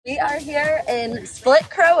We are here in Split,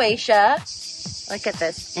 Croatia. Look at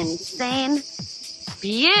this insane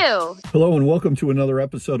view. Hello and welcome to another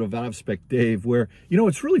episode of Out of Spec Dave, where, you know,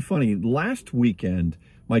 it's really funny. Last weekend,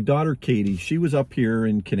 my daughter Katie, she was up here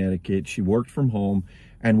in Connecticut. She worked from home,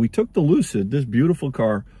 and we took the Lucid, this beautiful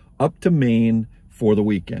car, up to Maine for the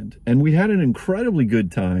weekend. And we had an incredibly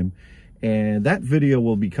good time. And that video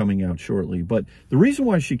will be coming out shortly. But the reason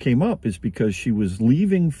why she came up is because she was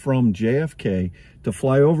leaving from JFK to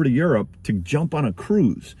fly over to Europe to jump on a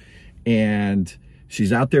cruise. And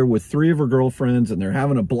she's out there with 3 of her girlfriends and they're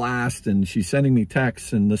having a blast, and she's sending me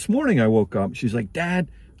texts. And this morning I woke up, she's like, "Dad,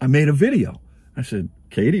 I made a video." I said,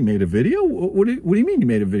 "Katie made a video? What do you mean you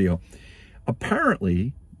made a video?"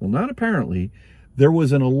 Apparently, well, not apparently, there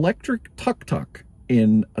was an electric tuk-tuk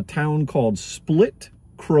in a town called Split,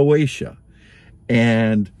 Croatia,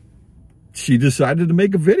 and she decided to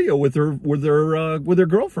make a video with her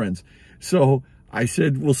girlfriends. So I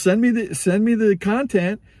said, "Well, send me the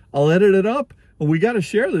content. I'll edit it up, and we got to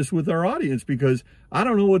share this with our audience because I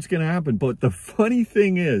don't know what's going to happen." But the funny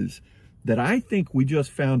thing is that I think we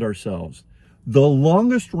just found ourselves the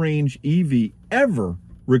longest range EV ever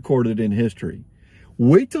recorded in history.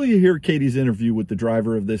 Wait till you hear Katie's interview with the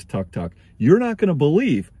driver of this tuk-tuk. You're not going to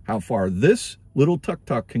believe how far this little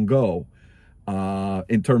tuk-tuk can go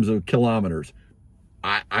in terms of kilometers.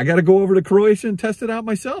 I got to go over to Croatia and test it out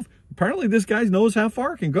myself. Apparently this guy knows how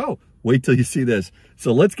far it can go. Wait till you see this.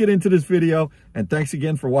 So let's get into this video, and thanks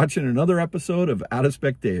again for watching another episode of Out of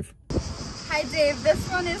Spec Dave. Hi Dave, this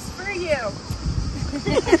one is for you.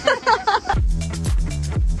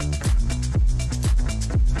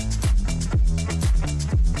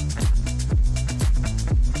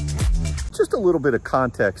 Just a little bit of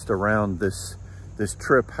context around this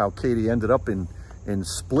trip, how Katie ended up in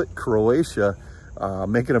Split, Croatia,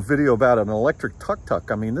 making a video about an electric tuk-tuk.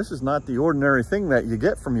 I mean, this is not the ordinary thing that you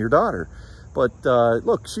get from your daughter. But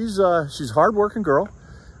look, she's a hard-working girl.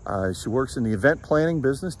 She works in the event planning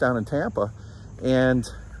business down in Tampa, and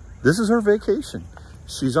this is her vacation.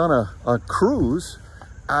 She's on a cruise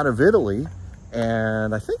out of Italy,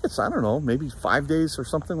 and I think it's, I don't know, maybe 5 days or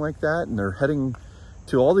something like that, and they're heading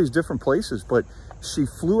to all these different places. But she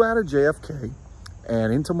flew out of JFK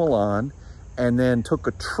and into Milan, and then took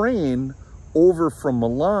a train over from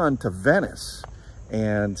Milan to Venice.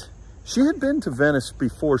 And she had been to Venice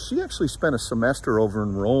before. She actually spent a semester over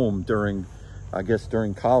in Rome during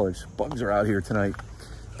college. Bugs are out here tonight.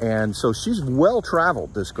 And so she's well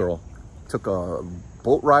traveled, this girl. Took a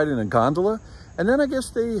boat ride in a gondola, and then I guess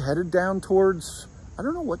they headed down towards, I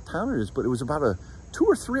don't know what town it is, but it was about a 2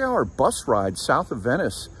 or 3 hour bus ride south of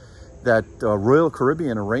Venice that Royal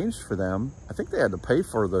Caribbean arranged for them. I think they had to pay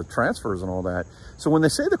for the transfers and all that. So when they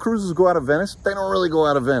say the cruises go out of Venice, they don't really go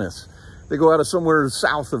out of Venice. They go out of somewhere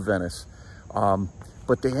south of Venice.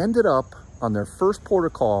 But they ended up on their first port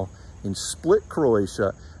of call in Split,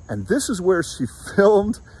 Croatia. And this is where she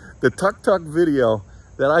filmed the tuk-tuk video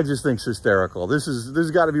that I just think is hysterical. This has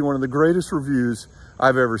got to be one of the greatest reviews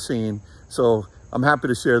I've ever seen. So I'm happy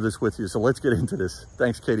to share this with you. So let's get into this.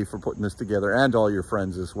 Thanks, Katie, for putting this together, and all your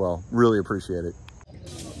friends as well. Really appreciate it.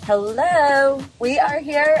 Hello, we are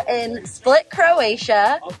here in Split,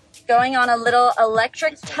 Croatia, going on a little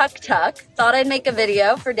electric tuk-tuk. Thought I'd make a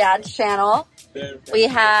video for Dad's channel. We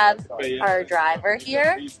have our driver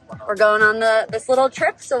here. We're going on this little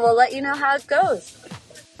trip, so we'll let you know how it goes.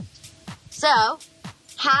 So,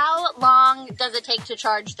 how long does it take to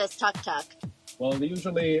charge this tuk-tuk? Well,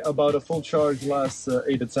 usually about a full charge lasts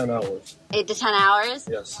 8 to 10 hours. 8 to 10 hours?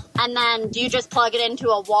 Yes. And then do you just plug it into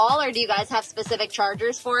a wall, or do you guys have specific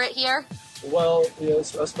chargers for it here? Well,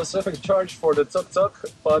 yes, a specific charge for the tuk-tuk,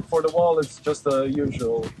 but for the wall it's just a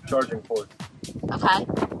usual charging port. Okay.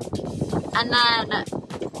 And then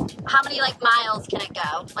how many miles can it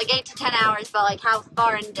go? 8 to 10 hours, but how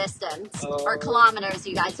far in distance? Or kilometers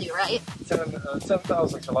you guys do, right?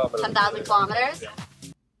 10,000 kilometers. 10,000 kilometers? Yeah.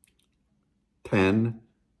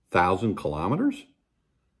 10,000 kilometers?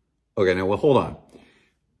 Okay, now, well, hold on.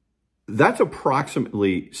 That's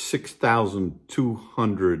approximately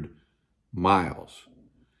 6,200 miles.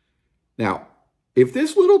 Now, if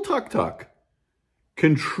this little tuk-tuk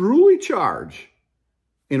can truly charge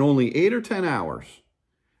in only 8 or 10 hours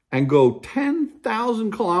and go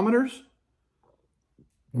 10,000 kilometers,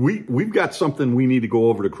 we've got something we need to go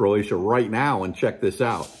over to Croatia right now and check this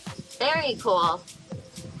out. Very cool.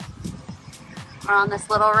 We're on this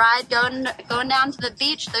little ride going down to the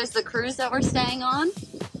beach. There's the cruise that we're staying on.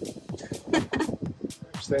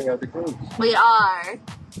 Staying at the cruise. We are.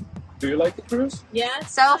 Do you like the cruise? Yeah.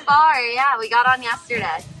 So far, yeah. We got on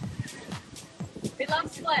yesterday. We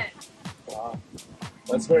love Split. Wow.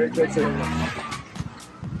 That's very good to hear.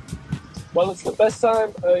 Well, it's the best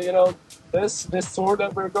time, you know, this tour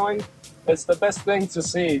that we're going, it's the best thing to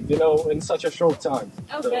see, you know, in such a short time.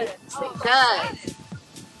 Oh, good. Good.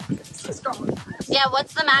 Yeah,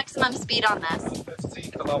 what's the maximum speed on this?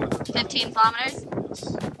 15 kilometers. 15 kilometers?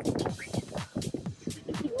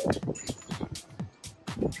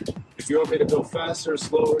 If you want me to go faster or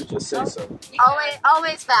slower, just say so.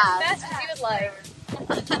 Always fast. Fast as you would like.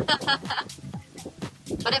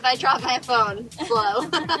 But if I drop my phone, slow.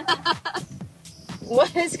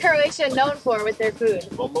 What is Croatia known for with their food?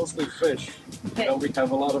 Well, mostly fish. You know, we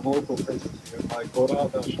have a lot of local fish. Like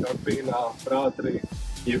Gorada, Škarpina, Pratri.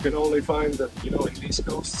 You can only find them, you know, in these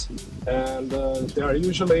coasts. And they are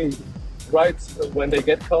usually, right when they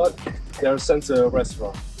get caught, they are sent to a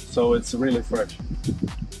restaurant. So it's really fresh.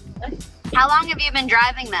 How long have you been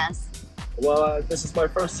driving this? Well, this is my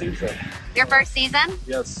first season. Your first season?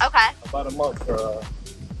 Yes. Okay. About a month.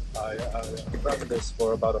 I drive this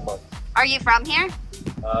for about a month. Are you from here?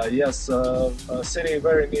 Yes, a city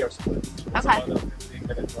very near Split. It's Okay. about a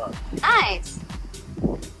 15-minute drive. Nice.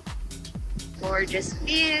 Gorgeous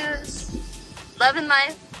views. Loving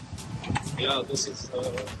life. Yeah, this is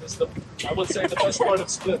I would say the best part of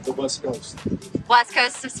Split, the West Coast. West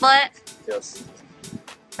Coast of Split? Yes.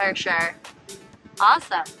 For sure.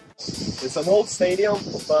 Awesome. It's an old stadium,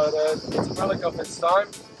 but it's a relic of its time,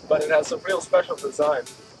 but it has a real special design.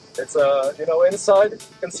 It's you know, inside, you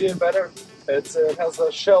can see it better. It has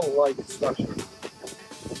a shell-like structure.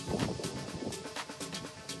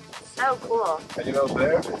 So cool. And you know,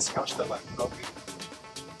 there, it's Kaštela and Kroki.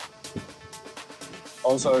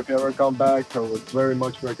 Also, if you ever come back, I would very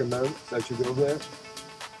much recommend that you go there.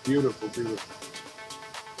 Beautiful, beautiful.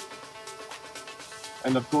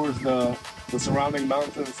 And of course, the surrounding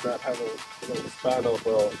mountains that have a, you know, span of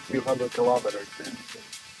a few hundred kilometers.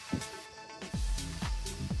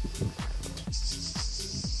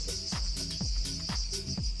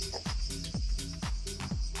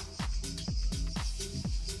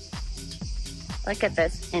 Look at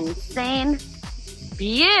this insane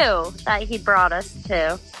view that he brought us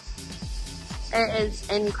to. It is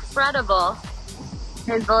incredible.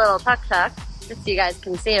 Here's the little tuk-tuk, just so you guys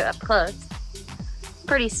can see it up close.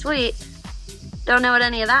 Pretty sweet. Don't know what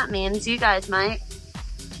any of that means. You guys might.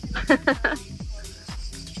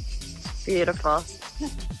 Beautiful.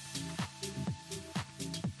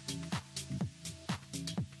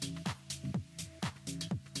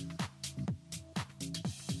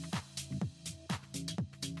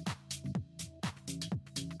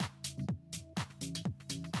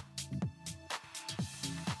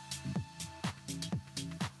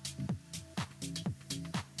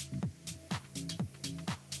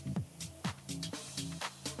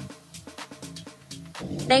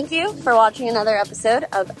 Thank you for watching another episode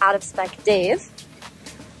of Out of Spec Dave,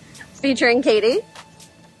 featuring Katie.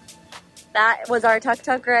 That was our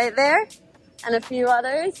tuk-tuk right there, and a few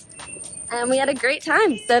others. And we had a great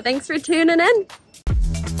time, so thanks for tuning in.